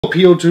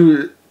appeal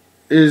to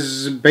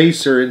his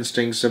baser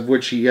instincts, of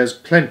which he has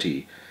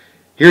plenty.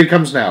 Here he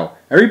comes now.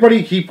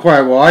 Everybody keep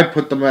quiet while I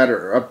put the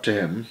matter up to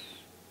him.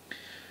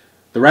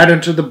 The rat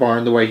entered the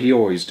barn the way he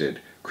always did,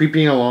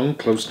 creeping along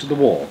close to the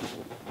wall.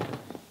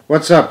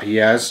 "What's up?" he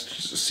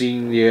asked,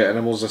 seeing the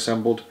animals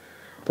assembled.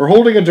 "We're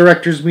holding a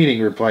directors'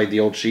 meeting," replied the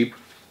old sheep.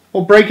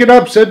 "Well, break it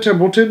up," said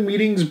Templeton.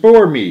 "Meetings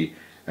bore me."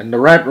 And the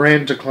rat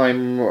ran to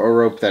climb a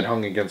rope that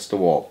hung against the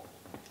wall.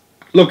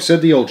 "Look,"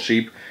 said the old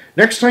sheep,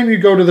 "next time you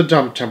go to the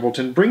dump,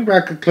 Templeton, bring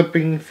back a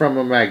clipping from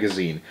a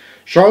magazine.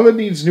 Charlotte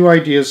needs new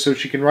ideas so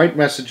she can write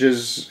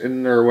messages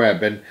in her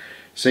web and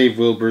save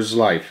Wilbur's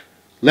life."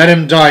 "Let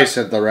him die,"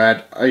 said the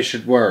rat. "I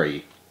should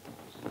worry."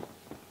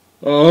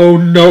 "Oh,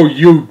 no,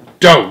 you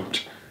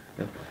don't."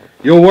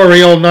 "You'll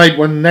worry all night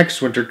when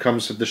next winter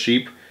comes," said the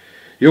sheep.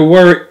 "You'll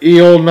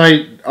worry all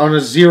night on a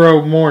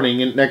 0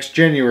 morning next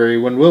January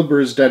when Wilbur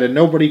is dead and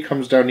nobody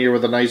comes down here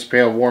with a nice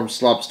pail of warm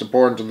slops to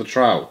pour into the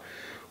trough.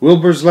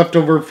 Wilbur's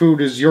leftover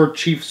food is your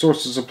chief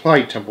source of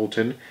supply,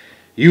 Templeton.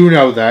 You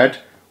know that.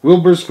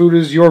 Wilbur's food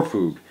is your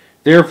food.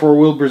 Therefore,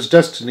 Wilbur's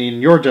destiny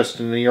and your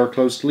destiny are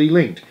closely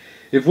linked.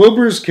 If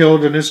Wilbur is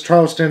killed and his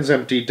trial stands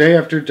empty day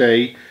after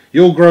day,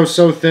 you'll grow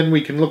so thin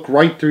we can look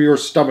right through your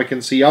stomach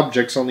and see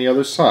objects on the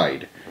other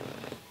side."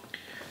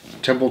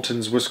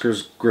 Templeton's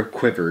whiskers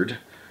quivered.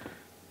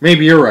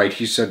 "Maybe you're right,"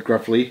 he said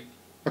gruffly.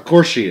 "Of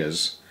course she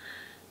is.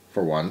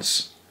 For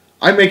once.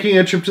 I'm making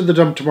a trip to the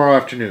dump tomorrow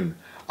afternoon.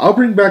 I'll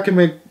bring back a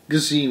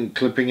magazine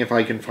clipping if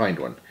I can find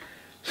one."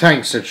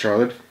 "Thanks," said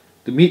Charlotte.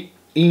 "The meeting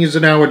is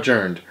now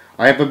adjourned.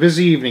 I have a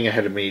busy evening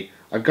ahead of me.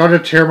 I've got to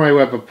tear my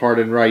web apart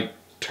and write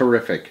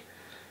terrific."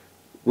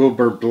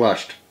 Wilbur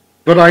blushed.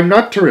 "But I'm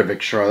not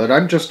terrific, Charlotte.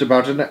 I'm just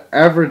about an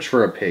average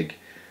for a pig."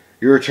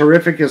 "You're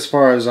terrific as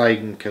far as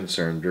I'm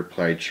concerned,"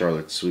 replied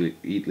Charlotte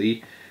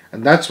sweetly.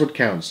 "And that's what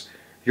counts.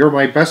 You're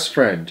my best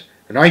friend,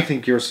 and I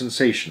think you're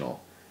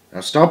sensational.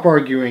 Now stop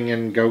arguing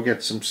and go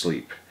get some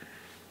sleep."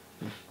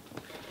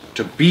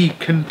 To be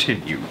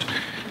continued.